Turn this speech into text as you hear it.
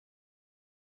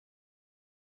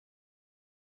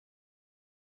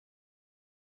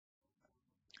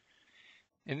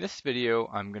In this video,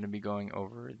 I'm going to be going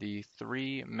over the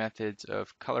three methods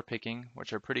of color picking,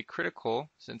 which are pretty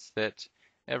critical since that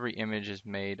every image is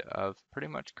made of pretty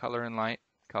much color and light,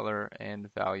 color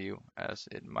and value, as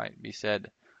it might be said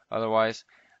otherwise.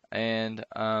 And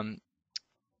I'm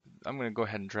going to go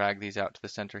ahead and drag these out to the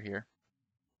center here.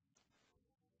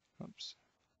 Oops,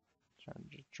 trying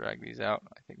to just drag these out.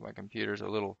 I think my computer's a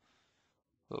little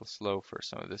slow for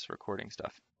some of this recording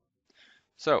stuff.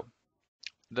 So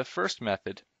the first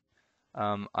method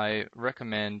I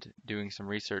recommend doing some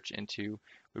research into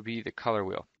would be the color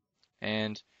wheel.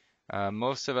 And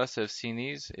most of us have seen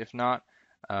these. If not,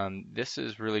 this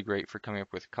is really great for coming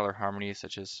up with color harmonies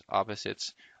such as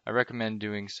opposites. I recommend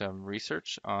doing some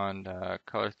research on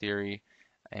color theory.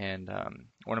 And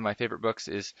one of my favorite books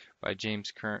is by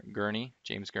James Gurney,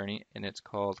 and it's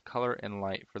called Color and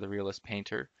Light for the Realist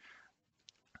Painter.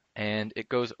 And it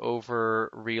goes over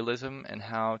realism and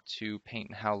how to paint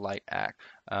and how light act.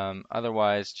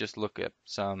 Otherwise, just look at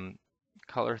some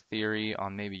color theory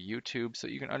on maybe YouTube so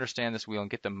you can understand this wheel and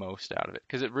get the most out of it,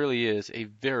 because it really is a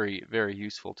very, very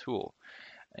useful tool.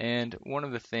 And one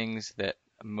of the things that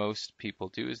most people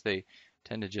do is they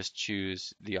tend to just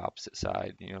choose the opposite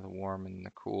side, the warm and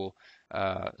the cool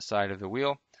side of the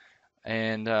wheel.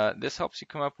 And this helps you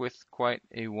come up with quite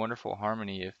a wonderful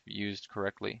harmony if used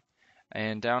correctly.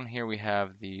 And down here we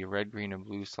have the red, green, and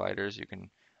blue sliders. You can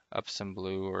up some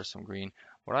blue or some green.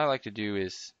 What I like to do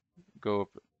is go up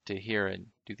to here and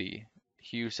do the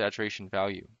hue, saturation,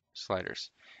 value sliders.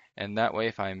 And that way,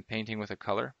 if I'm painting with a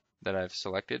color that I've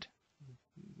selected,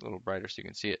 a little brighter so you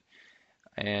can see it,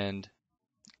 and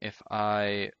if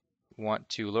I want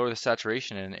to lower the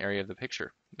saturation in an area of the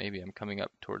picture, maybe I'm coming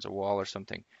up towards a wall or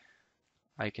something,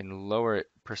 I can lower it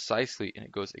precisely and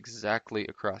it goes exactly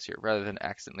across here rather than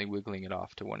accidentally wiggling it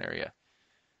off to one area.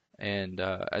 And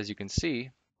as you can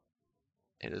see,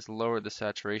 it has lowered the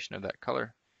saturation of that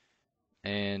color.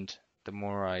 And the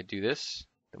more I do this,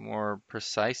 the more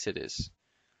precise it is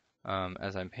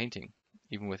as I'm painting,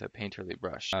 even with a painterly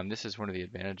brush. This is one of the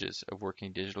advantages of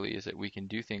working digitally, is that we can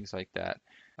do things like that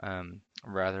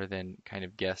rather than kind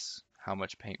of guess how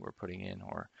much paint we're putting in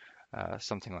or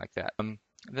something like that.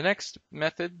 The next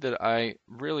method that I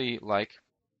really like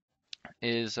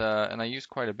is, and I use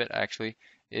quite a bit actually,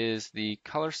 is the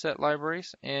color set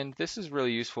libraries. And this is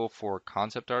really useful for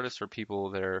concept artists or people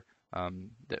that are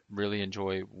that really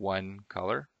enjoy one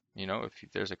color. If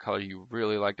there's a color you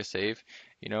really like to save,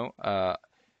 go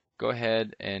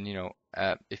ahead and,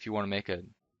 if you want to make a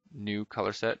new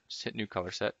color set, just hit new color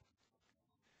set.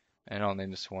 And I'll name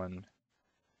this one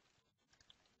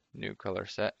new color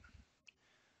set.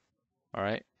 All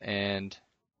right, and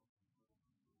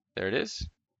there it is.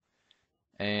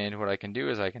 And what I can do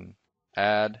is I can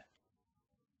add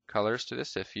colors to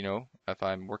this. If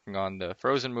I'm working on the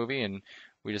Frozen movie and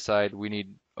we decide we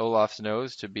need Olaf's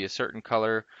nose to be a certain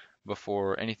color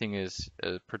before anything is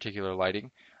a particular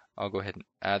lighting, I'll go ahead and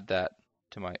add that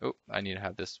to my, I need to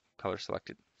have this color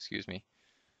selected, excuse me.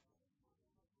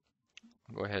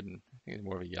 I'll go ahead and, I think it's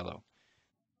more of a yellow.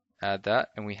 Add that,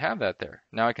 and we have that there.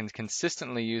 Now I can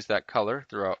consistently use that color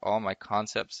throughout all my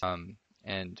concepts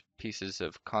and pieces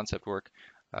of concept work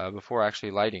before actually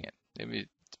lighting it.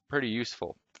 It's pretty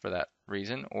useful for that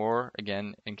reason, or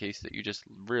again, in case that you just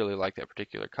really like that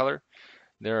particular color.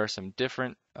 There are some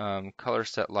different color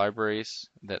set libraries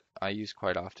that I use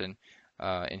quite often.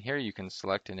 And here you can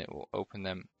select and it will open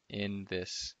them in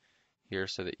this here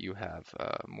so that you have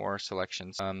more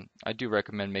selections. I do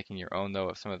recommend making your own though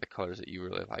of some of the colors that you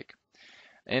really like.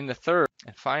 And the third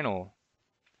and final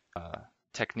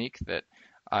technique that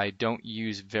I don't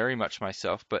use very much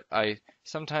myself, but I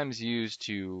sometimes use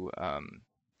to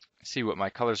see what my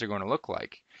colors are going to look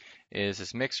like, is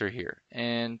this mixer here.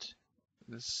 And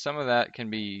some of that can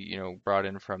be, brought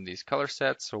in from these color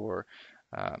sets, or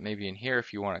maybe in here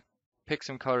if you want to pick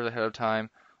some colors ahead of time.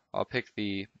 I'll pick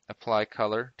the apply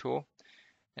color tool,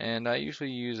 and I usually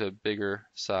use a bigger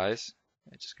size.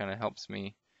 It just kind of helps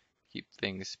me keep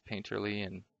things painterly,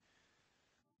 and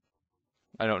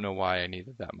I don't know why I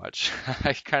needed that much.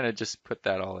 I kind of just put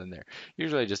that all in there.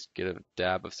 Usually I just get a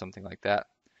dab of something like that.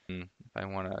 If I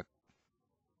want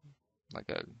like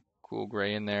a cool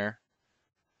gray in there,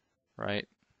 right?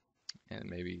 And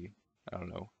maybe, I don't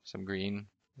know, some green,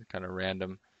 kind of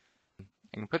random.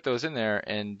 You can put those in there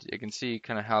and you can see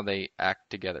kind of how they act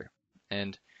together.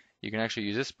 And you can actually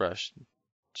use this brush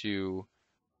to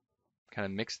kind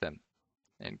of mix them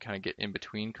and kind of get in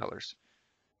between colors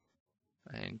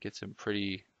and get some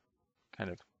pretty kind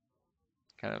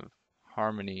of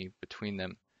harmony between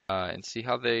them, and see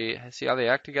how they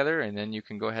act together. And then you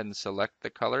can go ahead and select the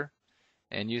color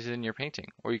and use it in your painting.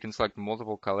 Or you can select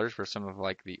multiple colors for some of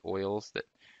like the oils that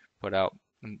put out.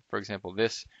 For example,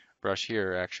 this brush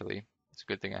here actually, it's a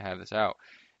good thing I have this out.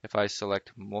 If I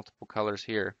select multiple colors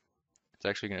here, it's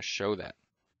actually going to show that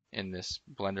in this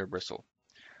blender bristle.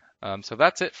 So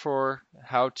that's it for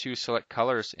how to select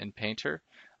colors in Painter.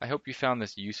 I hope you found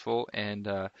this useful, and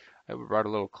I brought a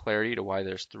little clarity to why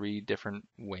there's three different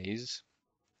ways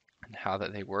and how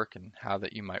that they work and how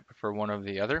that you might prefer one over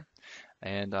the other.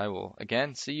 And I will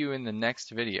again see you in the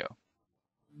next video.